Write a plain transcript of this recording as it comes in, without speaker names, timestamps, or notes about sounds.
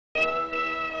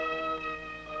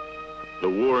The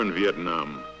war in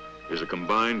Vietnam is a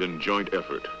combined and joint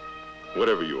effort,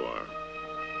 whatever you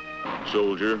are.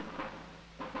 Soldier,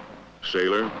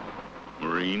 sailor,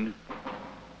 Marine,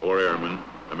 or airman,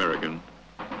 American,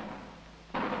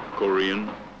 Korean,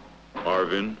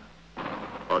 ARVN,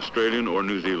 Australian or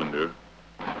New Zealander,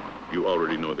 you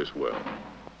already know this well.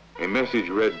 A message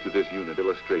read to this unit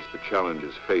illustrates the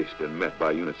challenges faced and met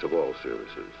by units of all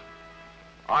services.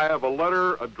 I have a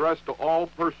letter addressed to all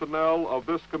personnel of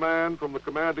this command from the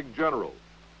commanding general.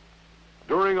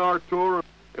 During our tour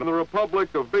in the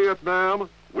Republic of Vietnam,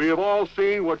 we have all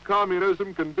seen what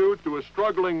communism can do to a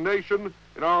struggling nation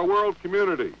in our world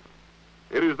community.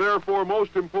 It is therefore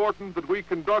most important that we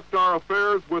conduct our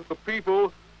affairs with the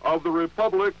people of the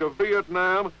Republic of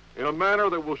Vietnam in a manner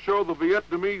that will show the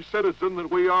Vietnamese citizen that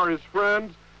we are his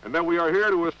friends and that we are here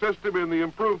to assist him in the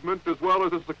improvement as well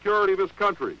as the security of his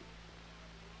country.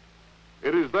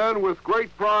 It is then with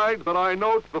great pride that I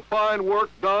note the fine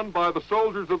work done by the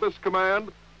soldiers of this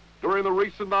command during the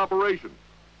recent operations.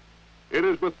 It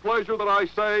is with pleasure that I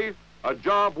say, a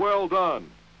job well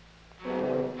done.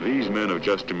 These men have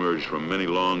just emerged from many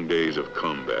long days of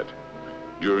combat,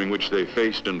 during which they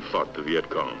faced and fought the Viet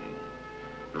Cong,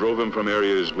 drove him from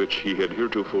areas which he had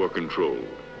heretofore controlled,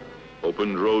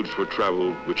 opened roads for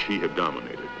travel which he had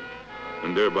dominated,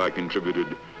 and thereby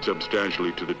contributed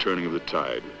substantially to the turning of the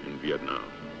tide in Vietnam.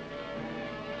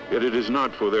 Yet it is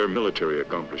not for their military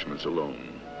accomplishments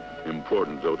alone,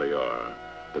 important though they are,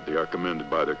 that they are commended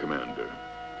by their commander.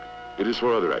 It is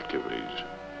for other activities,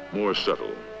 more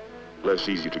subtle, less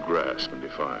easy to grasp and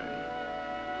define,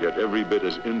 yet every bit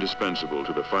as indispensable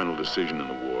to the final decision in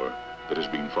the war that is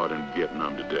being fought in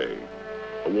Vietnam today.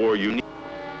 A war unique.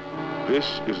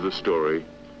 This is the story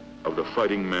of the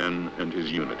fighting man and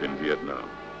his unit in Vietnam,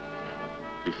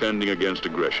 defending against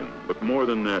aggression. But more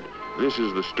than that, this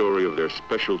is the story of their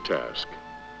special task,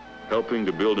 helping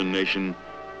to build a nation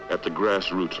at the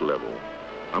grassroots level,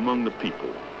 among the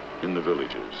people, in the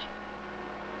villages.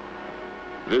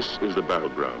 This is the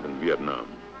battleground in Vietnam,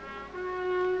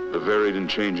 the varied and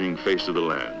changing face of the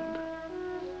land.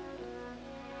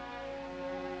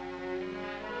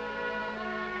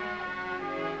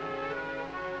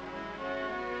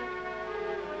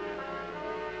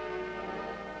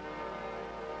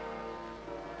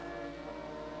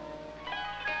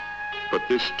 But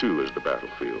this too is the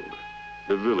battlefield,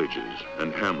 the villages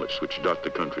and hamlets which dot the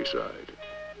countryside,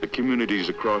 the communities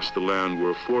across the land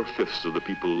where 4/5 of the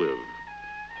people live.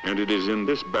 And it is in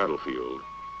this battlefield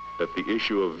that the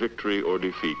issue of victory or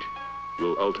defeat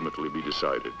will ultimately be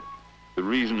decided. The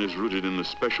reason is rooted in the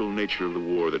special nature of the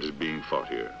war that is being fought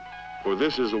here. For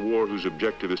this is a war whose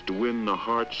objective is to win the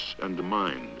hearts and the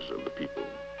minds of the people.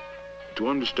 To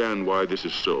understand why this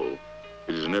is so,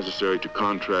 it is necessary to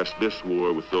contrast this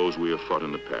war with those we have fought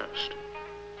in the past.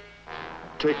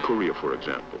 Take Korea, for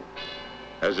example.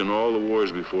 As in all the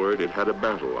wars before it, it had a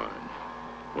battle line.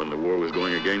 When the war was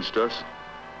going against us,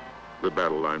 the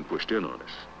battle line pushed in on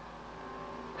us.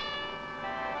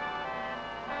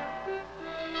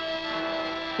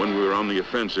 When we were on the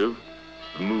offensive,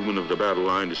 the movement of the battle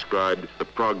line described the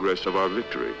progress of our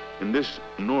victory. In this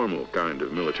normal kind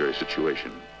of military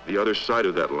situation, the other side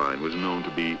of that line was known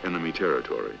to be enemy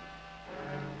territory.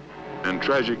 And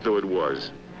tragic though it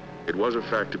was a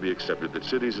fact to be accepted that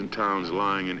cities and towns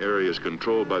lying in areas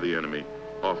controlled by the enemy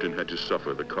often had to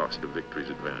suffer the cost of victory's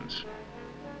advance.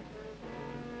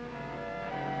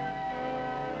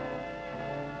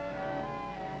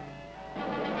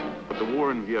 But the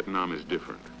war in Vietnam is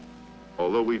different.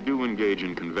 Although we do engage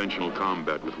in conventional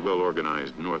combat with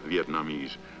well-organized North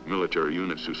Vietnamese military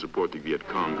units who support the Viet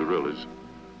Cong guerrillas,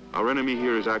 our enemy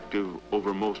here is active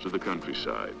over most of the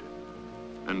countryside,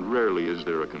 and rarely is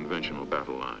there a conventional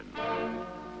battle line.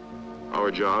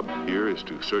 Our job here is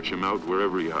to search him out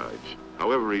wherever he hides,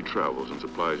 however he travels and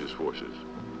supplies his forces,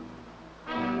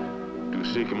 to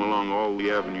seek him along all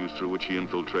the avenues through which he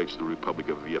infiltrates the Republic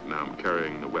of Vietnam,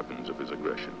 carrying the weapons of his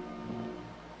aggression.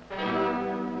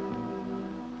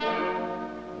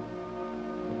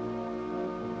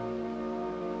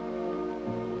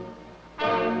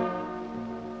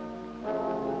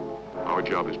 Our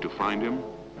job is to find him,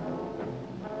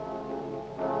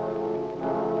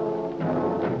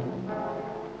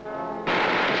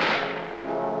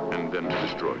 and then to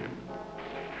destroy him.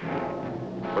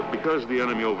 But because the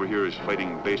enemy over here is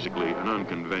fighting basically an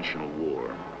unconventional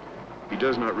war, he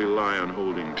does not rely on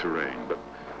holding terrain, but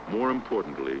more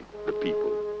importantly, the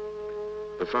people.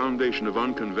 The foundation of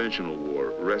unconventional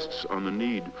war rests on the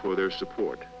need for their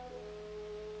support.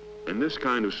 In this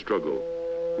kind of struggle,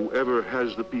 whoever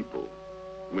has the people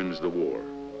wins the war.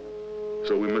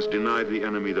 So we must deny the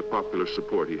enemy the popular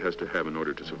support he has to have in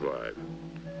order to survive.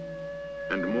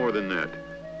 And more than that,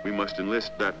 we must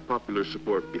enlist that popular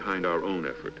support behind our own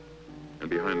effort and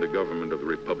behind the government of the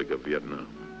Republic of Vietnam,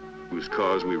 whose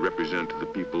cause we represent to the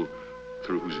people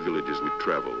through whose villages we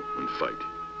travel and fight.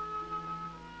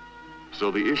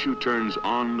 So the issue turns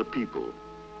on the people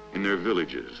in their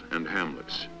villages and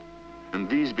hamlets, and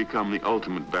these become the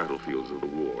ultimate battlefields of the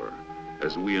war,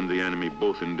 as we and the enemy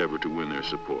both endeavor to win their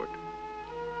support.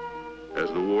 As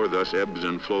the war thus ebbs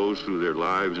and flows through their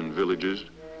lives and villages,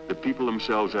 the people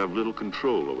themselves have little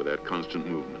control over that constant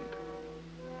movement.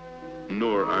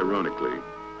 Nor, ironically,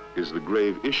 is the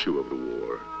grave issue of the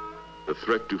war, the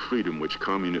threat to freedom which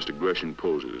communist aggression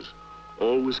poses,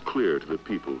 always clear to the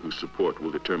people whose support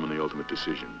will determine the ultimate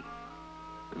decision.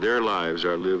 Their lives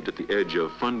are lived at the edge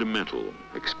of fundamental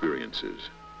experiences,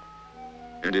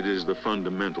 and it is the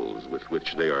fundamentals with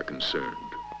which they are concerned: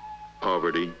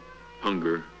 poverty,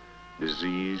 hunger,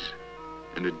 disease,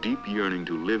 and a deep yearning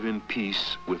to live in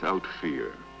peace without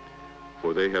fear,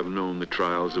 for they have known the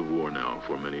trials of war now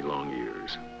for many long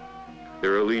years.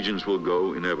 Their allegiance will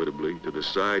go, inevitably, to the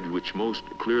side which most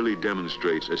clearly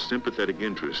demonstrates a sympathetic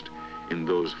interest in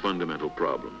those fundamental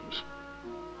problems.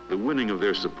 The winning of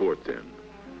their support, then,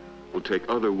 will take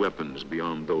other weapons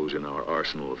beyond those in our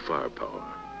arsenal of firepower.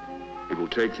 It will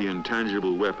take the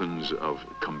intangible weapons of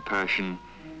compassion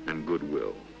and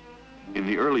goodwill. In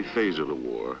the early phase of the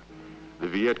war, the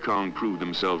Viet Cong proved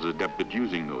themselves adept at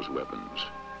using those weapons,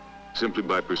 simply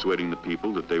by persuading the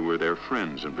people that they were their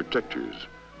friends and protectors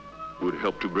who would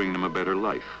help to bring them a better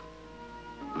life.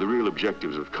 The real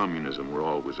objectives of communism were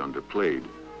always underplayed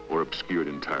or obscured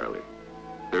entirely.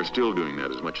 They're still doing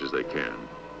that as much as they can.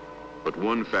 But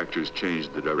one factor has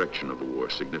changed the direction of the war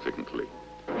significantly: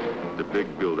 the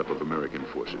big buildup of American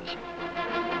forces.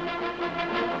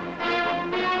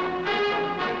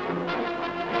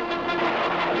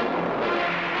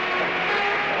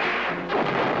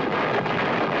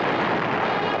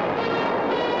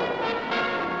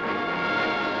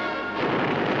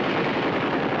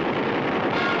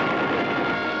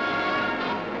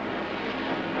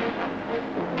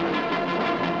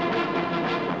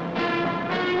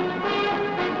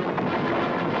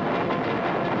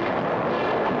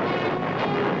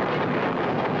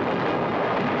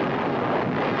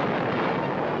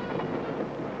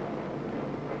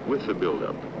 With the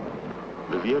buildup,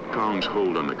 the Viet Cong's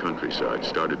hold on the countryside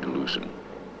started to loosen.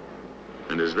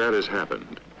 And as that has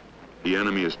happened, the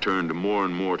enemy has turned more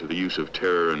and more to the use of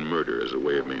terror and murder as a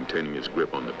way of maintaining its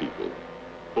grip on the people,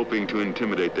 hoping to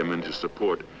intimidate them into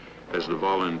support as the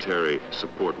voluntary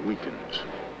support weakens.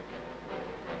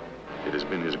 It has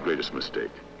been his greatest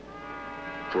mistake.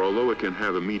 For although it can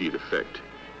have immediate effect,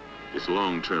 its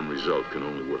long-term result can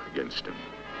only work against him.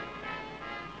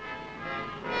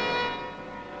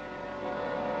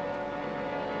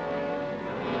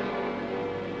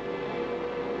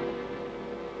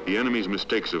 The enemy's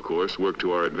mistakes, of course, work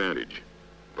to our advantage,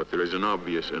 but there is an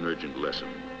obvious and urgent lesson.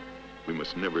 We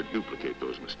must never duplicate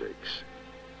those mistakes,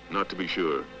 not to be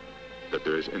sure that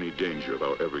there is any danger of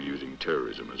our ever using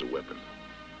terrorism as a weapon.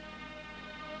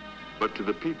 But to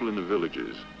the people in the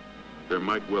villages, there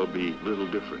might well be little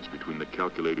difference between the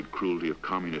calculated cruelty of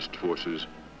communist forces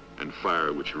and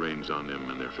fire which rains on them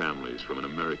and their families from an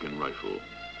American rifle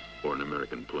or an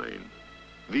American plane.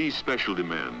 These special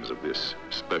demands of this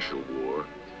special war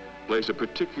place a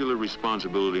particular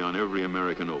responsibility on every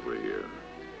American over here.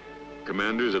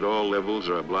 Commanders at all levels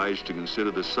are obliged to consider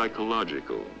the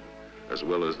psychological as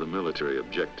well as the military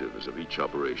objectives of each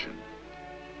operation.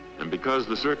 And because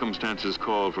the circumstances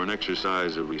call for an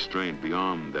exercise of restraint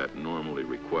beyond that normally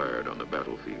required on the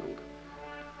battlefield,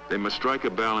 they must strike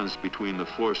a balance between the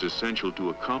force essential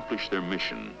to accomplish their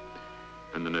mission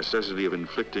and the necessity of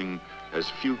inflicting as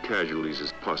few casualties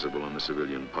as possible on the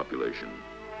civilian population.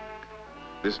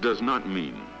 This does not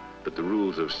mean that the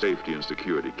rules of safety and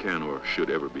security can or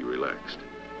should ever be relaxed.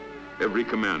 Every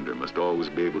commander must always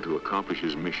be able to accomplish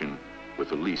his mission with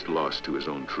the least loss to his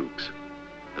own troops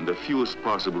and the fewest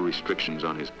possible restrictions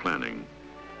on his planning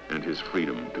and his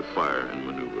freedom to fire and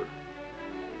maneuver.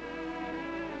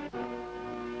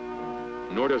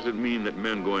 Nor does it mean that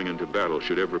men going into battle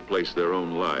should ever place their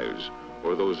own lives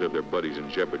or those of their buddies in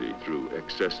jeopardy through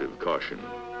excessive caution.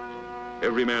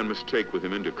 Every man must take with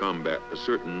him into combat a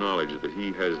certain knowledge that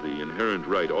he has the inherent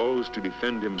right always to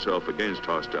defend himself against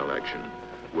hostile action,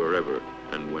 wherever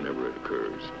and whenever it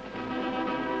occurs.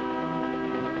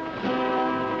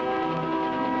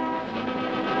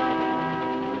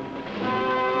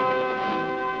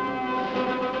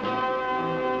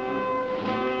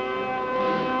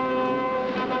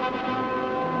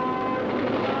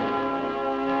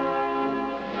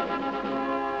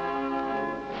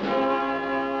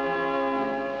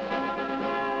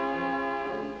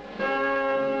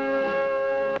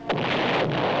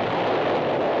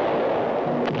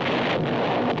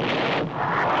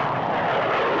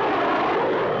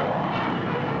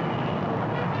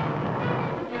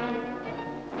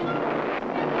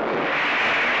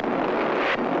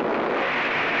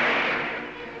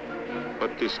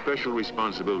 this special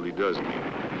responsibility does mean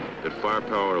that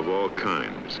firepower of all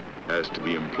kinds has to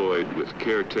be employed with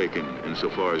care taken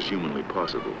insofar as humanly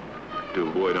possible to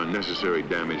avoid unnecessary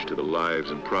damage to the lives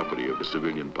and property of the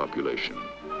civilian population.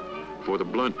 For the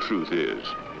blunt truth is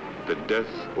that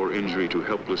death or injury to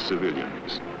helpless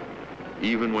civilians,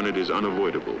 even when it is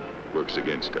unavoidable, works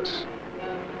against us.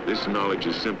 This knowledge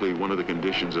is simply one of the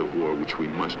conditions of war which we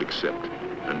must accept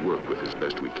and work with as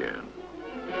best we can.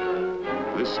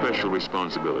 This special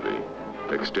responsibility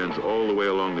extends all the way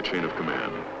along the chain of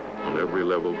command, on every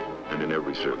level and in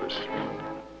every service.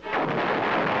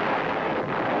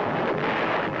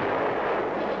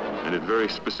 And it very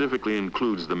specifically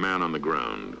includes the man on the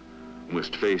ground, who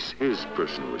must face his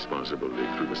personal responsibility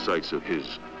through the sights of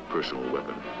his personal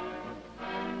weapon.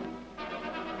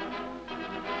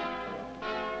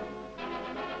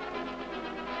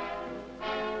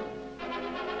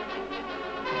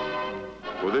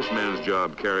 For this man's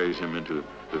job carries him into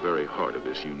the very heart of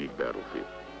this unique battlefield.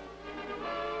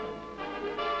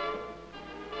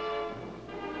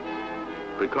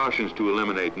 Precautions to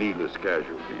eliminate needless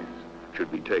casualties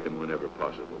should be taken whenever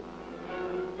possible.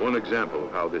 One example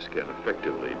of how this can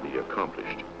effectively be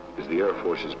accomplished is the Air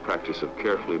Force's practice of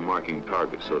carefully marking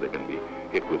targets so they can be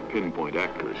hit with pinpoint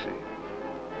accuracy.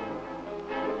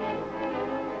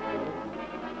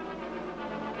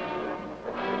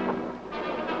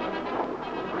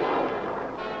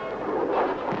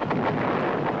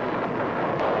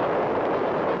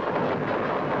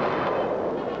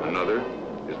 Another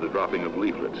is the dropping of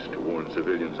leaflets to warn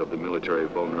civilians of the military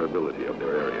vulnerability of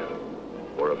their area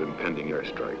or of impending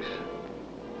airstrikes.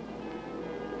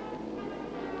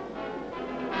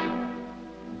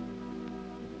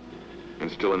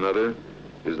 And still another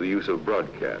is the use of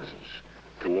broadcasts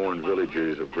to warn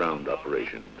villagers of ground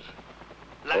operations.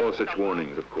 All such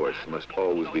warnings, of course, must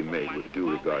always be made with due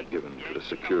regard given to the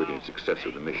security and success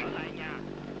of the mission.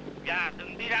 Và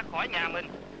đừng đi ra khỏi nhà mình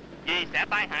vì sẽ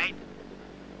tai hại,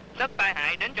 rất tai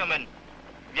hại đến cho mình.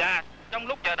 Và trong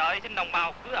lúc chờ đợi xin đồng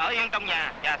bào cứ ở yên trong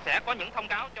nhà và sẽ có những thông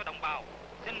cáo cho đồng bào.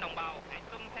 Xin đồng bào hãy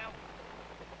tuân theo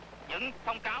những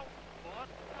thông cáo của.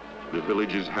 The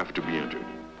villages have to be entered.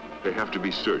 They have to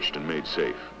be searched and made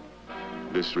safe.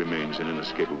 This remains an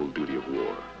inescapable duty of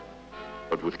war.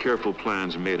 But with careful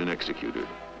plans made and executed,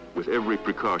 with every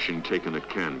precaution taken that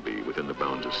can be within the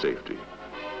bounds of safety,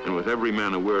 and with every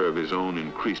man aware of his own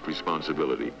increased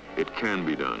responsibility, it can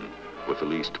be done with the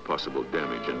least possible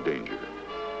damage and danger.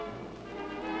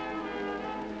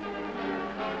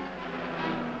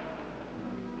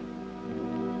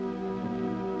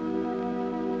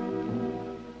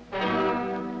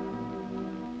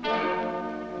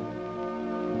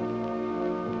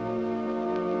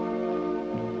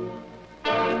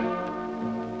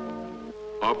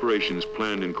 Operations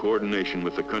planned in coordination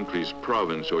with the country's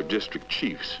province or district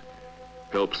chiefs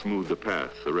help smooth the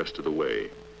path the rest of the way.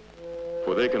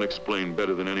 For they can explain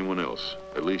better than anyone else,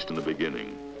 at least in the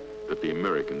beginning, that the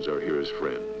Americans are here as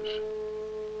friends.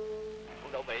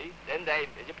 Quân đội Mỹ đến đây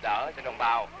để giúp đỡ cho đồng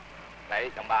bào, để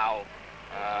đồng bào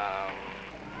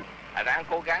ráng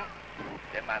cố gắng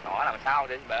để mà tỏ làm sao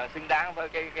để xứng đáng với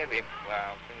cái việc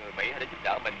người Mỹ đến giúp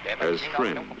đỡ mình để mà chiến đấu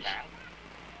chống Cộng sản.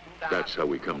 That's how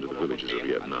we come to the villages of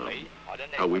Vietnam,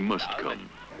 how we must come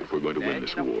if we're going to win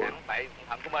this war.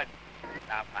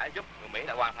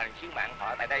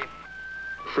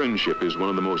 Friendship is one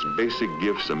of the most basic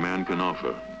gifts a man can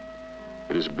offer.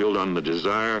 It is built on the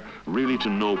desire really to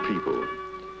know people.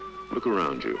 Look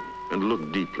around you and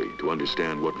look deeply to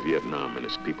understand what Vietnam and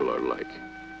its people are like.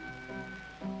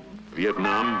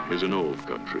 Vietnam is an old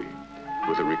country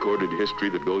with a recorded history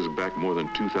that goes back more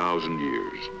than 2,000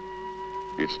 years.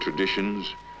 Its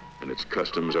traditions and its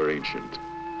customs are ancient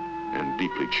and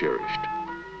deeply cherished.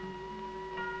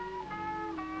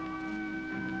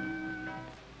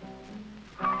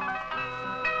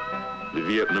 The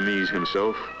Vietnamese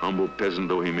himself, humble peasant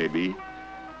though he may be,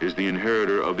 is the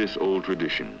inheritor of this old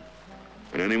tradition,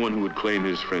 and anyone who would claim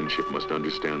his friendship must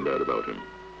understand that about him.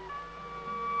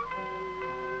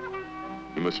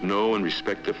 He must know and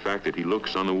respect the fact that he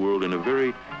looks on the world in a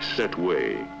very set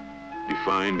way,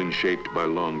 defined and shaped by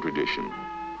long tradition.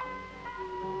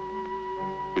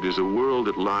 It is a world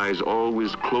that lies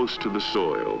always close to the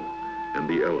soil and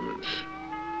the elements.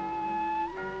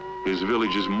 His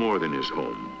village is more than his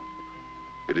home.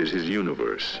 It is his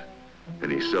universe,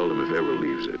 and he seldom if ever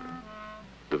leaves it.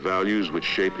 The values which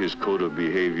shape his code of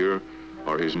behavior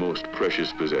are his most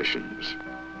precious possessions,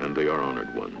 and they are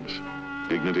honored ones.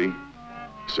 Dignity,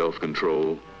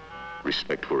 self-control,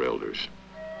 respect for elders.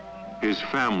 His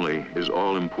family is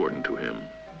all important to him,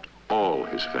 all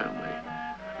his family.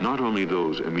 Not only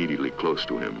those immediately close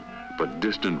to him, but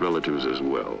distant relatives as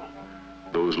well.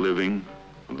 Those living,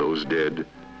 those dead,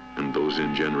 and those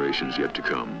in generations yet to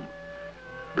come.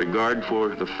 Regard for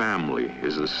the family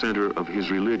is the center of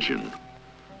his religion.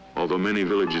 Although many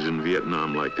villages in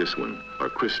Vietnam like this one are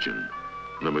Christian,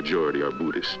 the majority are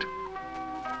Buddhist.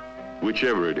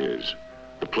 Whichever it is,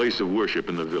 the place of worship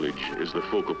in the village is the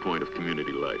focal point of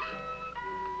community life.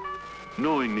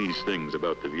 Knowing these things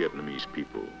about the Vietnamese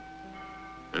people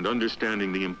and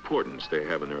understanding the importance they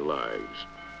have in their lives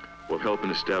will help in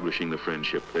establishing the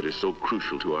friendship that is so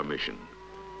crucial to our mission,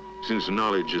 since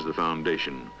knowledge is the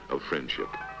foundation of friendship.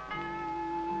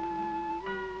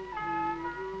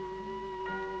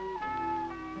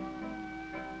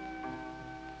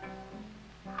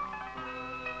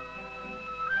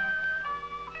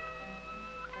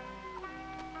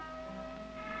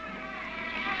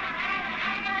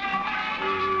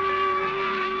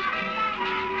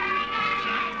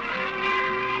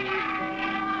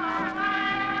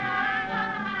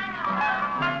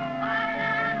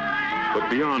 But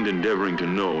beyond endeavoring to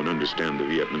know and understand the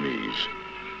Vietnamese,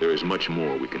 there is much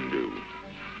more we can do.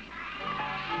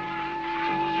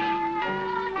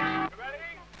 Ready?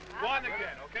 One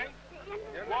again, okay?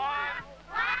 One,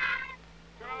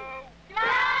 two,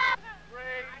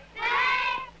 three,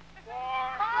 four,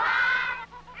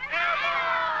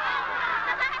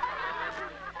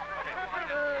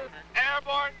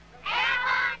 airborne!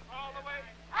 All the way!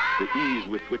 The ease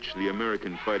with which the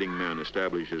American fighting man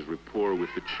establishes rapport with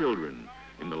the children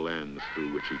in the lands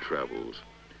through which he travels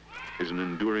is an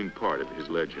enduring part of his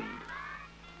legend.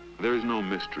 There is no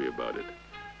mystery about it,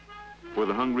 for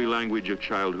the hungry language of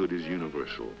childhood is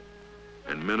universal,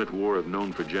 and men at war have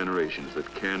known for generations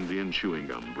that candy and chewing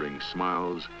gum bring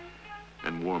smiles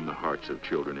and warm the hearts of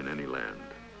children in any land.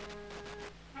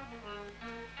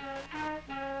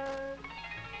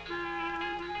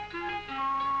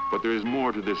 But there is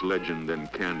more to this legend than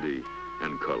candy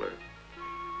and color.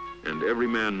 And every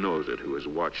man knows it who has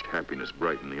watched happiness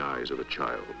brighten the eyes of a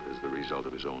child as the result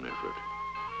of his own effort.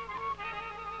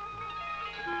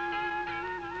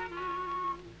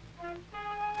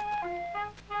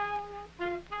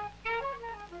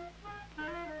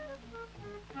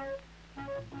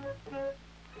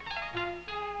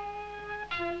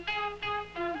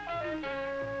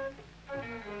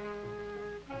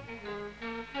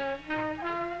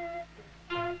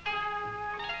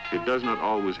 It does not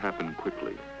always happen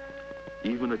quickly.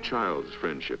 Even a child's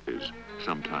friendship is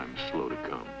sometimes slow to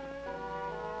come.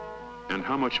 And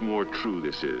how much more true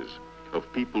this is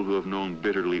of people who have known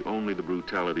bitterly only the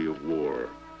brutality of war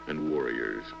and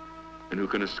warriors, and who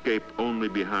can escape only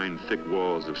behind thick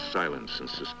walls of silence and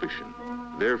suspicion.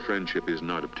 Their friendship is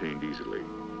not obtained easily,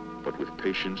 but with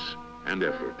patience and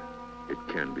effort, it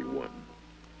can be won.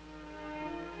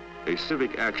 A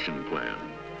civic action plan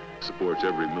supports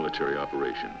every military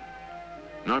operation.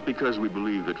 Not because we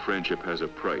believe that friendship has a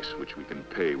price which we can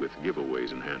pay with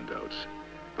giveaways and handouts,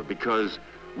 but because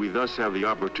we thus have the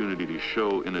opportunity to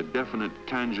show in a definite,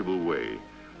 tangible way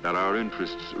that our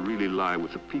interests really lie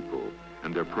with the people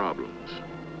and their problems.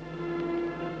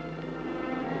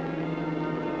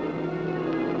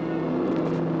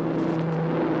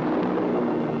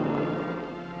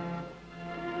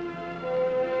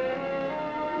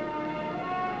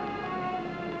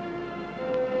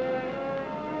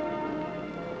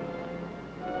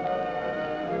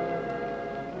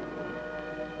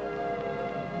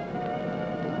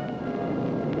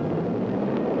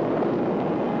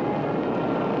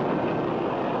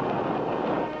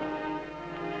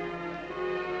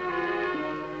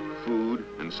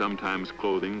 Sometimes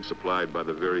clothing supplied by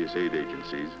the various aid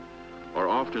agencies are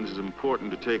often as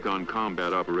important to take on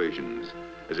combat operations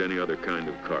as any other kind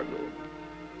of cargo.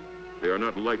 They are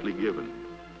not lightly given,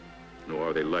 nor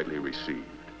are they lightly received.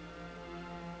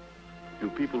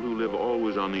 To people who live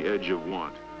always on the edge of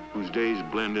want, whose days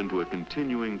blend into a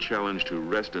continuing challenge to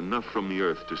wrest enough from the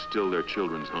earth to still their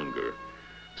children's hunger,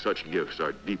 such gifts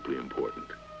are deeply important.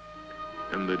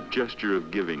 And the gesture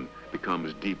of giving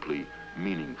becomes deeply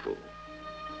meaningful.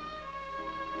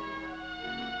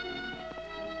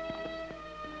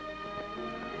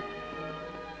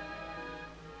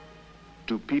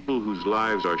 To people whose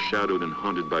lives are shadowed and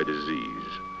haunted by disease,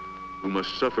 who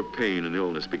must suffer pain and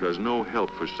illness because no help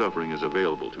for suffering is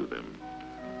available to them,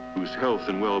 whose health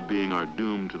and well-being are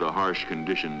doomed to the harsh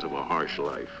conditions of a harsh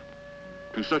life.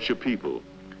 To such a people,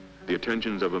 the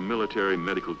attentions of a military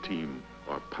medical team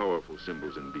are powerful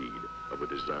symbols indeed of a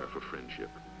desire for friendship.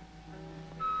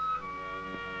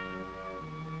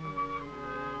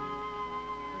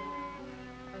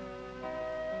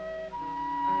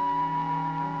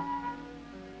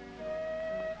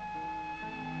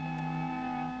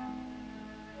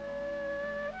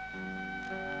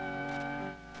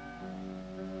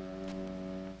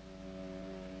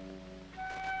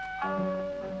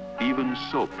 even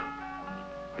soap,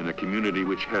 in a community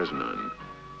which has none,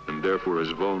 and therefore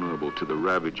is vulnerable to the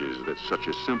ravages that such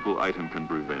a simple item can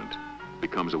prevent,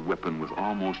 becomes a weapon with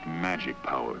almost magic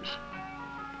powers.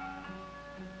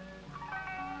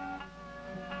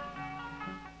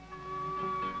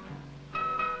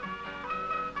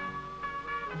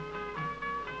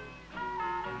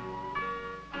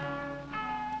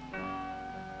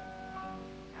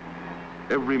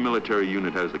 Every military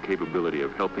unit has the capability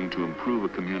of helping to improve a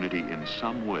community in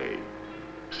some way.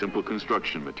 Simple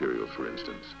construction materials, for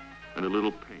instance, and a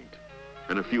little paint,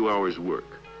 and a few hours'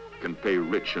 work can pay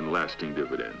rich and lasting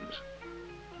dividends.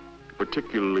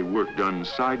 Particularly work done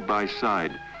side by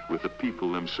side with the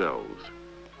people themselves,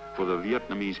 for the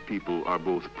Vietnamese people are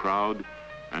both proud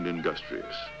and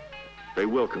industrious. They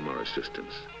welcome our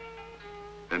assistance.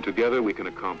 And together we can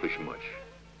accomplish much.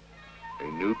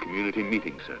 A new community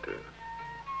meeting center.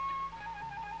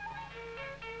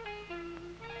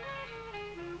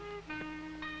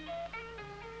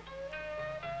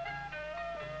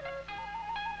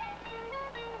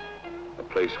 A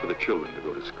place for the children to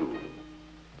go to school.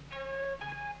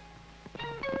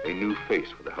 A new face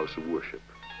for the house of worship.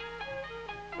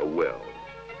 A well,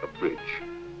 a bridge.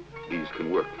 These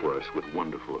can work for us with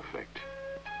wonderful effect.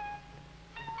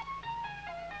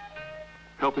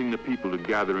 Helping the people to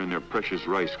gather in their precious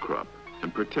rice crop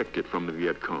and protect it from the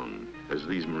Viet Cong, as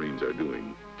these Marines are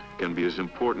doing, can be as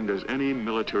important as any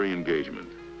military engagement.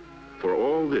 For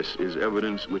all this is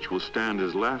evidence which will stand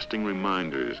as lasting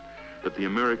reminders that the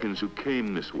Americans who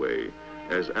came this way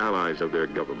as allies of their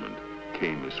government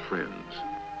came as friends.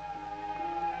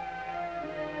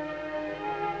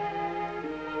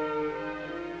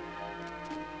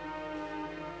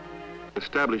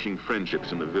 Establishing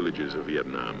friendships in the villages of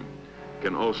Vietnam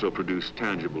can also produce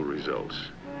tangible results.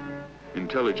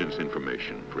 Intelligence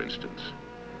information, for instance,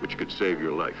 which could save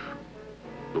your life.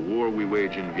 The war we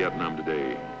wage in Vietnam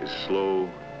today is slow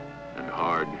and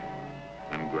hard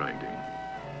and grinding.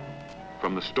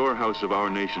 From the storehouse of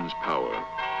our nation's power,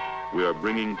 we are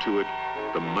bringing to it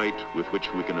the might with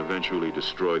which we can eventually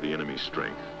destroy the enemy's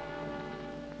strength.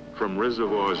 From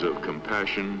reservoirs of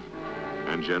compassion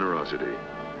and generosity,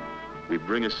 we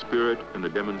bring a spirit and a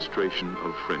demonstration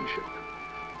of friendship,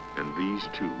 and these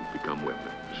too become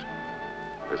weapons,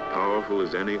 as powerful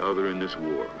as any other in this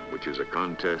war, which is a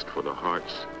contest for the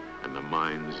hearts and the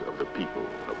minds of the people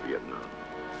of Vietnam.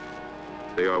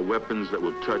 They are weapons that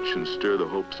will touch and stir the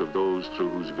hopes of those through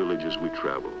whose villages we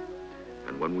travel,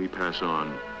 and when we pass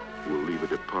on, will leave a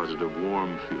deposit of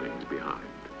warm feelings behind.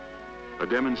 A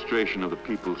demonstration of the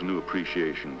people's new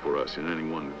appreciation for us in any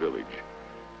one village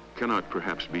cannot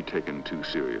perhaps be taken too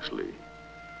seriously.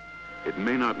 It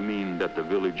may not mean that the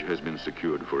village has been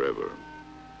secured forever.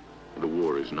 The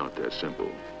war is not that simple,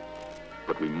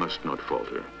 but we must not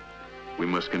falter. We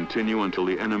must continue until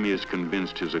the enemy is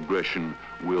convinced his aggression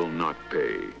will not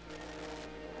pay.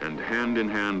 And hand in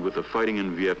hand with the fighting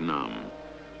in Vietnam,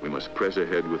 we must press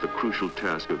ahead with the crucial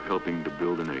task of helping to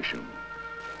build a nation,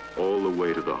 all the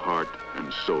way to the heart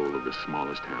and soul of the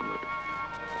smallest hamlet.